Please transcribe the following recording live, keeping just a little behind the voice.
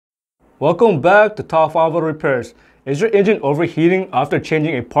Welcome back to Top 5 Auto Repairs. Is your engine overheating after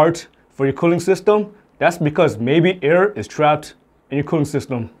changing a part for your cooling system? That's because maybe air is trapped in your cooling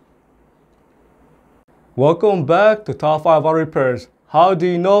system. Welcome back to Top 5 Auto Repairs. How do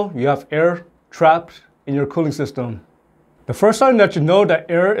you know you have air trapped in your cooling system? The first sign that you know that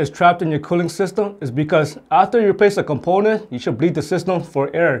air is trapped in your cooling system is because after you replace a component, you should bleed the system for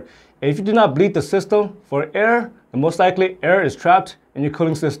air. If you do not bleed the system for air, then most likely air is trapped in your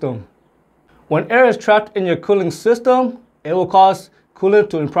cooling system. When air is trapped in your cooling system, it will cause coolant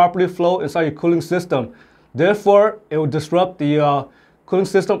to improperly flow inside your cooling system. Therefore, it will disrupt the cooling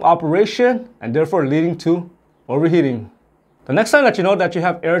system operation and therefore leading to overheating. The next sign that you know that you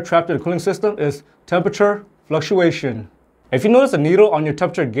have air trapped in the cooling system is temperature fluctuation. If you notice the needle on your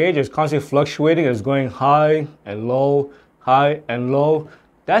temperature gauge is constantly fluctuating, it's going high and low,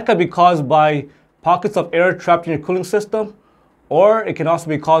 that can be caused by pockets of air trapped in your cooling system, or it can also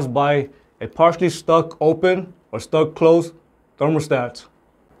be caused by a partially stuck open or stuck closed thermostat.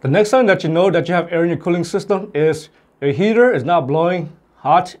 The next sign that you know that you have air in your cooling system is your heater is not blowing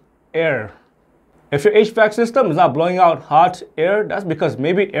hot air. If your HVAC system is not blowing out hot air, that's because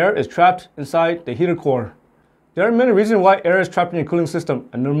maybe air is trapped inside the heater core. There are many reasons why air is trapped in your cooling system.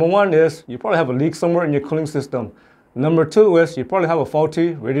 And number one is you probably have a leak somewhere in your cooling system. Number two is you probably have a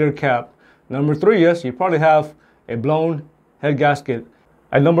faulty radiator cap. Number three is you probably have a blown head gasket.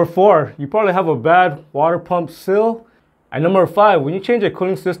 And number four, you probably have a bad water pump seal. And number five, when you change a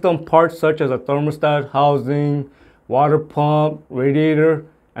cooling system parts such as a thermostat, housing, water pump, radiator,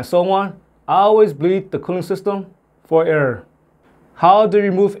 and so on, always bleed the cooling system for air. How do you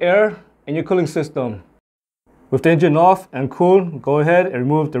remove air in your cooling system? With the engine off and cooled, go ahead and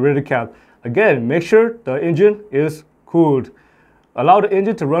remove the radiator cap. Again, make sure the engine is cooled. Allow the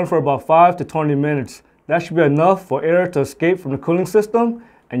engine to run for about 5 to 20 minutes. That should be enough for air to escape from the cooling system,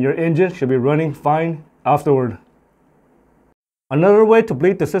 and your engine should be running fine afterward. Another way to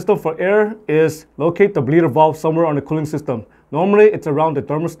bleed the system for air is locate the bleeder valve somewhere on the cooling system. Normally, it's around the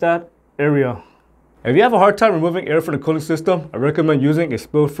thermostat area. If you have a hard time removing air from the cooling system, I recommend using a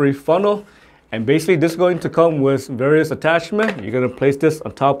spill-free funnel. And basically, this is going to come with various attachments. You're going to place this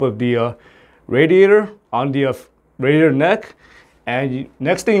on top of the radiator, on the radiator neck. And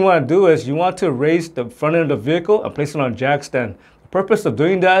next thing you want to do is you want to raise the front end of the vehicle and place it on a jack stand. The purpose of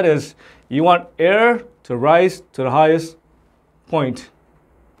doing that is you want air to rise to the highest point.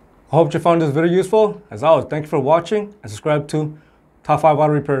 I hope you found this video useful. As always, thank you for watching and subscribe to Top 5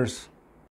 Auto Repairs.